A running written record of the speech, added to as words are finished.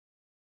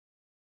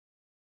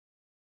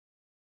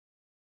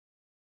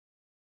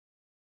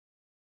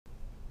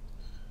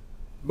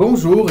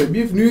Bonjour et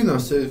bienvenue dans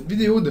cette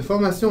vidéo de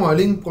formation en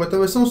ligne pour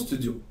Automation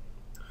Studio.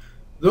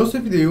 Dans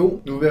cette vidéo,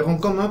 nous verrons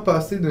comment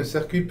passer d'un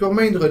circuit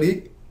purement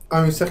hydraulique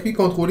à un circuit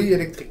contrôlé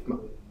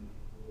électriquement.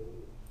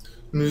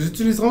 Nous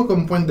utiliserons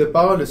comme point de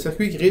départ le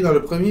circuit créé dans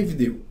la première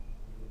vidéo.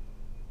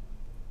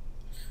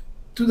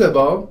 Tout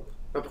d'abord,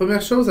 la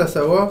première chose à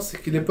savoir, c'est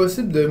qu'il est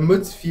possible de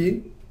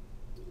modifier,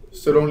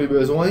 selon les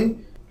besoins,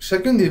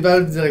 chacune des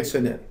valves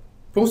directionnelles.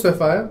 Pour ce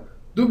faire,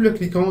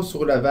 double-cliquons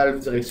sur la valve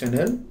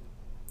directionnelle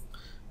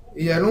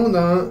et allons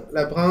dans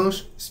la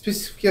branche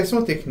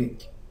Spécifications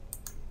techniques.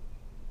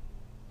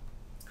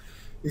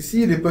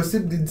 Ici, il est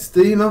possible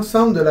d'éditer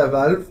l'ensemble de la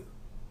valve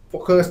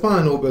pour correspondre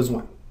à nos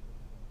besoins.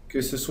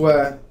 Que ce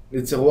soit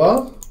les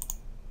tiroirs, vous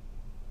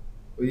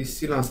voyez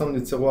ici l'ensemble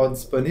des tiroirs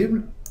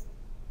disponibles,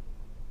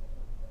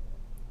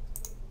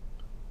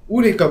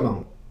 ou les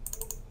commandes.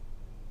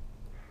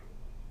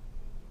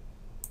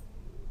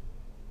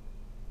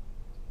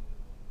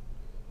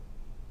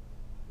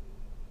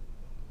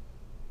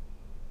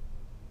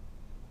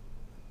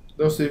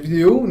 Dans cette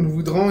vidéo, nous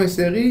voudrons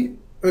insérer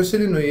un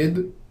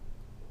solénoïde.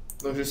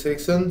 Donc je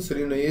sélectionne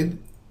solénoïde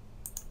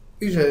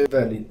et je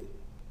valide.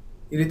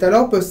 Il est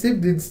alors possible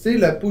d'éditer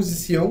la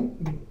position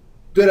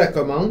de la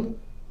commande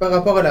par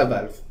rapport à la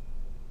valve.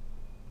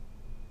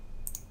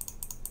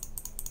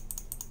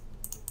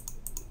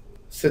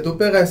 Cette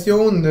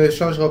opération ne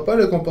changera pas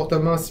le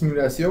comportement en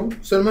simulation,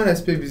 seulement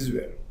l'aspect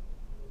visuel.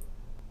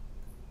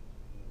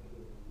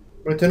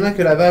 Maintenant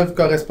que la valve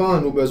correspond à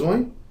nos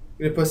besoins,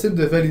 il est possible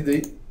de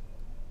valider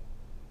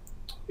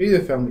et de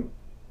fermer.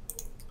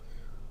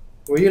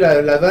 Vous voyez,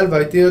 la valve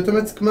a été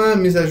automatiquement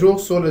mise à jour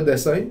sur le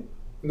dessin.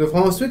 Nous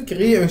devrons ensuite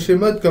créer un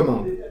schéma de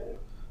commande.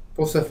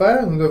 Pour ce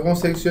faire, nous devrons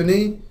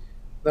sélectionner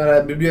dans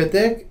la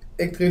bibliothèque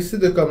électricité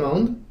de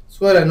commande,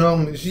 soit la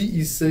norme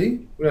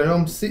JIC ou la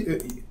norme CEI.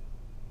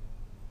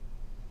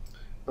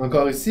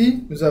 Encore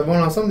ici, nous avons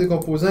l'ensemble des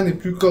composants les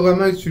plus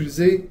couramment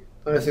utilisés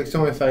dans la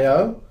section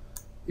inférieure.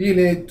 Et il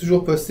est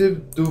toujours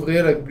possible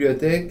d'ouvrir la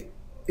bibliothèque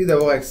et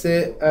d'avoir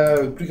accès à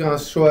un plus grand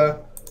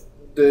choix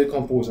de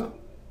composants.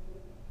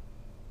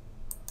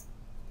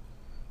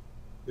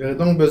 J'aurai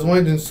donc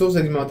besoin d'une source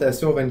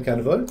d'alimentation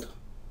 24 volts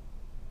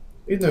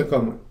et d'un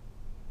commun.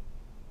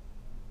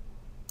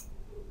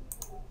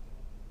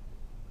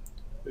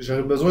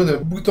 J'aurai besoin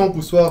d'un bouton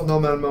poussoir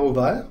normalement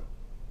ouvert.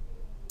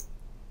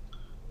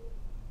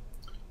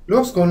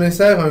 Lorsqu'on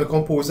insère un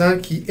composant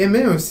qui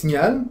émet un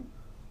signal,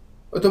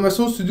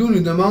 Automation Studio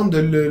nous demande de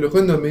le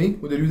renommer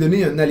ou de lui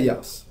donner un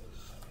alias.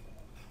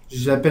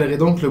 J'appellerai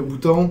donc le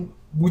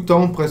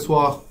bouton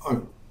pressoir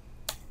 1.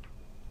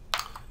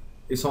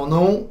 Et son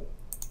nom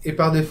est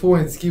par défaut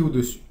indiqué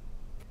au-dessus.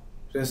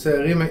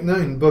 J'insérerai maintenant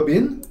une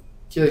bobine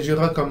qui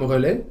agira comme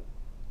relais.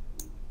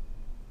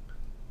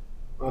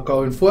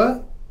 Encore une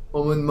fois,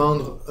 on me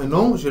demande un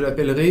nom, je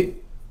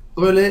l'appellerai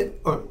relais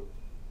 1.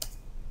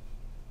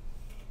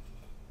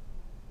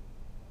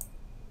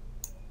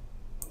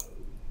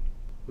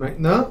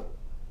 Maintenant,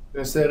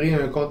 j'insérerai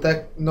un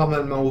contact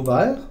normalement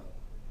ouvert.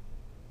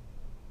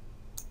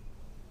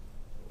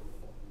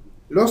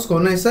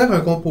 Lorsqu'on insère un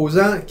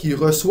composant qui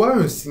reçoit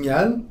un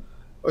signal,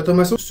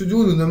 Automation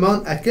Studio nous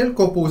demande à quel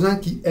composant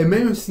qui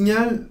émet un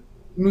signal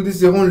nous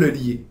désirons le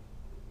lier.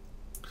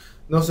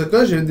 Dans ce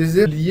cas, je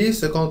désire lier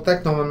ce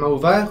contact normalement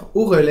ouvert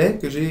au relais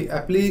que j'ai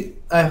appelé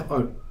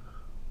R1.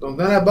 Donc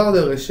dans la barre de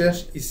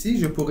recherche ici,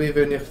 je pourrais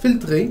venir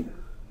filtrer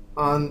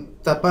en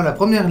tapant la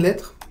première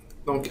lettre,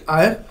 donc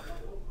R,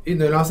 et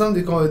de l'ensemble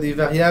des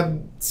variables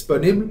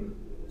disponibles,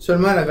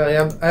 seulement la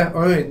variable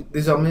R1 est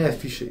désormais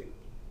affichée.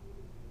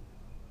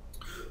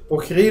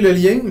 Pour créer le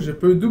lien, je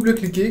peux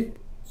double-cliquer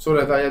sur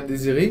la variable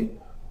désirée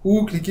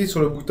ou cliquer sur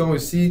le bouton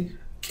ici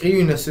 « Créer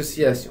une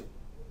association ».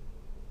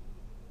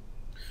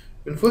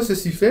 Une fois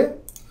ceci fait,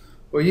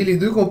 vous voyez les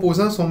deux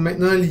composants sont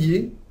maintenant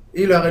liés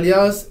et leur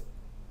alias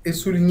est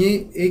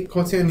souligné et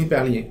contient un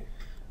hyperlien.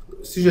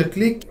 Si je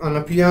clique en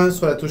appuyant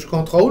sur la touche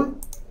CTRL,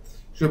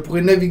 je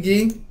pourrais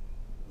naviguer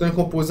d'un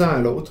composant à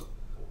l'autre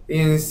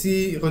et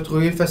ainsi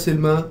retrouver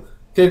facilement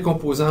quels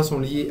composants sont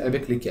liés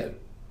avec lesquels.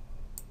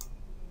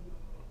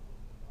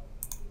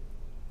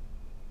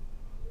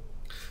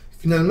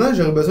 Finalement,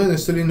 j'aurai besoin d'un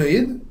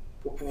solénoïde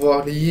pour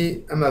pouvoir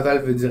lier à ma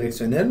valve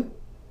directionnelle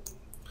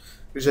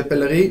que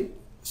j'appellerai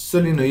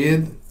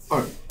solénoïde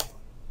 1.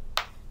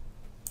 Je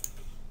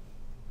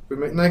peux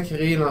maintenant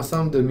créer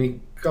l'ensemble de mes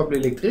câbles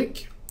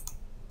électriques.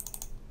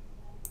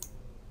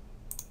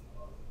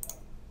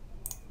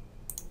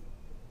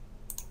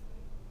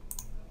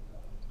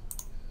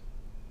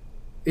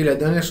 Et la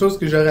dernière chose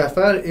que j'aurai à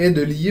faire est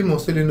de lier mon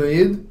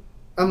solénoïde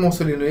à mon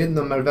solénoïde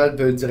dans ma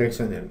valve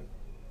directionnelle.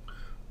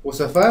 Pour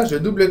ce faire, je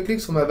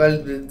double-clique sur ma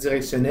valve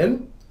directionnelle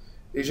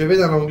et je vais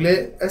dans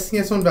l'onglet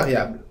Assignation de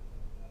variables.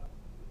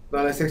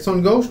 Dans la section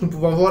de gauche, nous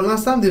pouvons voir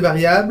l'ensemble des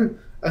variables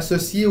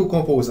associées aux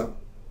composants.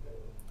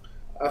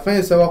 Afin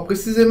de savoir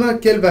précisément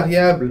quelle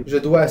variable je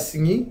dois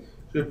assigner,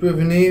 je peux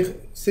venir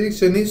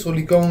sélectionner sur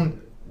l'icône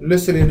le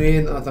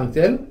solénoïde en tant que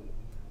tel,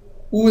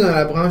 ou dans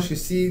la branche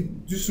ici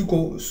du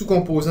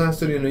sous-composant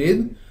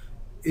solénoïde,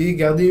 et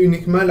garder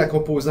uniquement la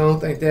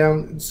composante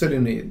interne du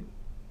solénoïde.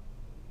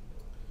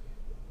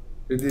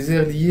 Je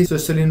désire lier ce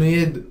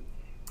solénoïde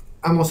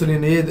à mon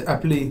solénoïde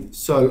appelé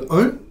Sol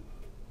 1.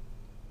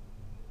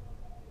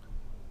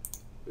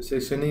 Je vais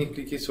sélectionner et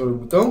cliquer sur le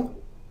bouton.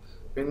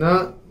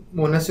 Maintenant,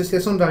 mon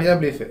association de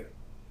variables est faite.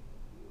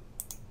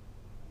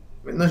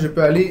 Maintenant, je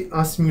peux aller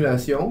en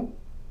simulation.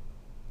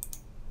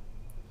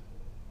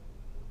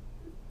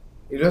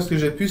 Et lorsque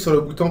j'appuie sur le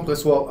bouton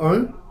pressoir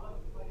 1,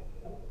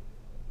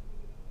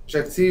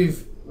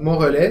 j'active mon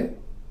relais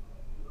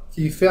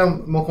qui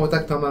ferme mon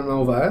contact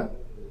normalement ouvert,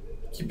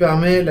 qui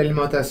permet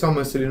l'alimentation à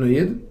mon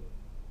solénoïde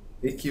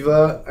et qui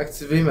va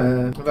activer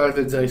ma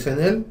valve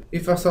directionnelle et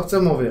faire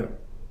sortir mon V1.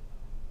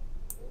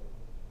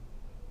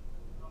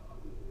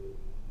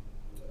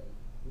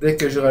 Dès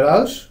que je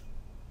relâche,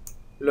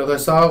 le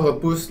ressort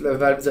repousse la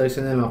valve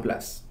directionnelle en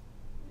place.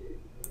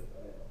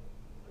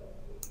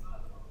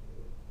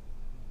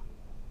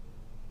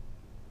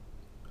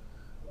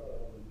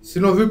 Si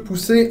l'on veut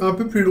pousser un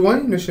peu plus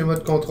loin le schéma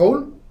de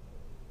contrôle,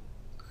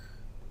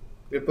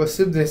 il est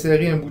possible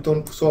d'insérer un bouton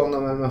de poussoir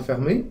normalement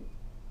fermé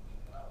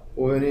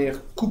pour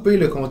venir couper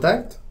le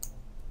contact,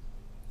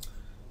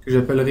 que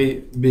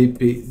j'appellerai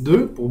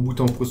BP2 pour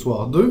bouton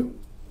poussoir 2.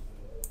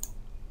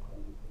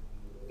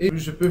 Et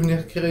je peux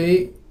venir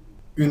créer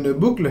une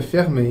boucle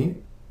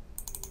fermée.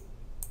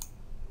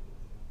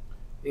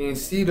 Et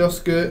ainsi,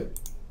 lorsque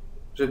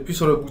j'appuie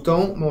sur le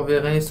bouton, mon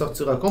vérin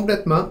sortira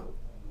complètement.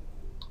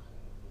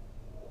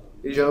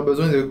 Et j'aurai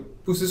besoin de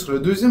pousser sur le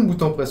deuxième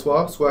bouton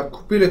pressoir, soit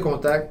couper le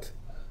contact,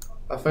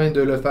 afin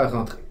de le faire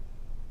rentrer.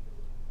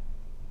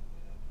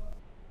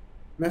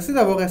 Merci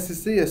d'avoir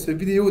assisté à cette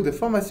vidéo de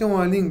formation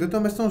en ligne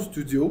d'Automation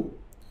Studio.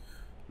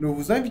 Nous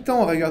vous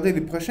invitons à regarder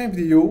les prochaines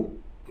vidéos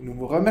et nous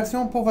vous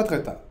remercions pour votre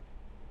temps.